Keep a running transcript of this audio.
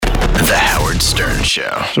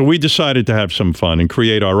Show. So we decided to have some fun and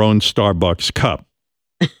create our own Starbucks cup.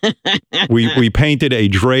 we painted a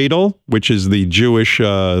dreidel, which is the Jewish,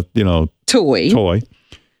 toy.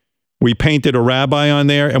 We painted a rabbi on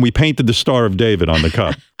there, and we painted the Star of David on the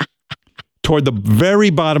cup. Toward the very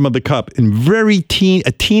bottom of the cup, in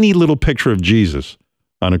a teeny little picture of Jesus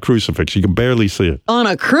on a crucifix. You can barely see it. On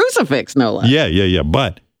a crucifix, no less. Yeah.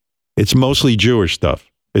 But it's mostly Jewish stuff.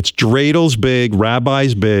 It's dreidels big,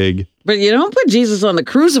 rabbis big. But you don't put Jesus on the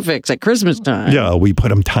crucifix at Christmas time. Yeah, we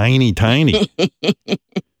put him tiny.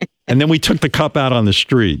 And then we took the cup out on the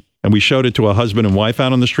street, and we showed it to a husband and wife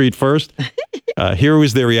out on the street first. Here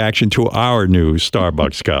was their reaction to our new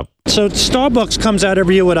Starbucks cup. So Starbucks comes out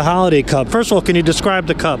every year with a holiday cup. First of all, can you describe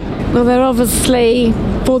the cup? Well, they're obviously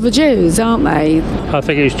for the Jews, aren't they? I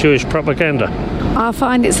think it's Jewish propaganda. I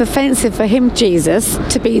find it's offensive for him, Jesus,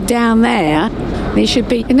 to be down there. He should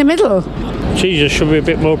be in the middle. Jesus should be a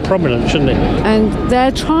bit more prominent, shouldn't he? And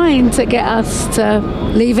they're trying to get us to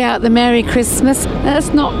leave out the Merry Christmas. That's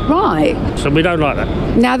not right. So we don't like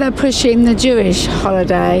that. Now they're pushing the Jewish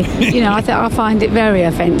holiday. I find it very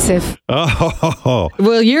offensive. Oh.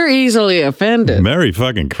 Well, you're easily offended. Merry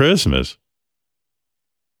fucking Christmas.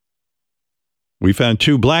 We found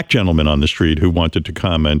 2 black gentlemen on the street who wanted to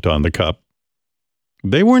comment on the cup.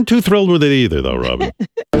 They weren't too thrilled with it either, though, Robin.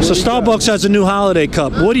 So Starbucks has a new holiday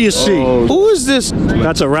cup. What do you see? Who is this?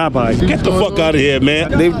 That's a rabbi. Get the fuck out of here,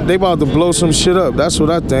 man. They about to blow some shit up. That's what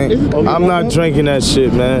I think. I'm not drinking that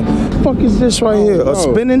shit, man. What the fuck is this right here? A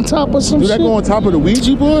spinning top or some shit? Did that go on top of the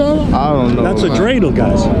Ouija board? I don't know. That's a dreidel,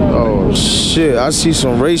 guys. Oh, shit. I see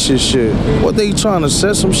some racist shit. What, they trying to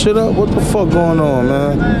set some shit up? What the fuck going on,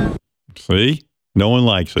 man? See? No one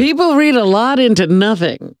likes it. People read a lot into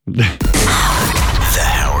nothing.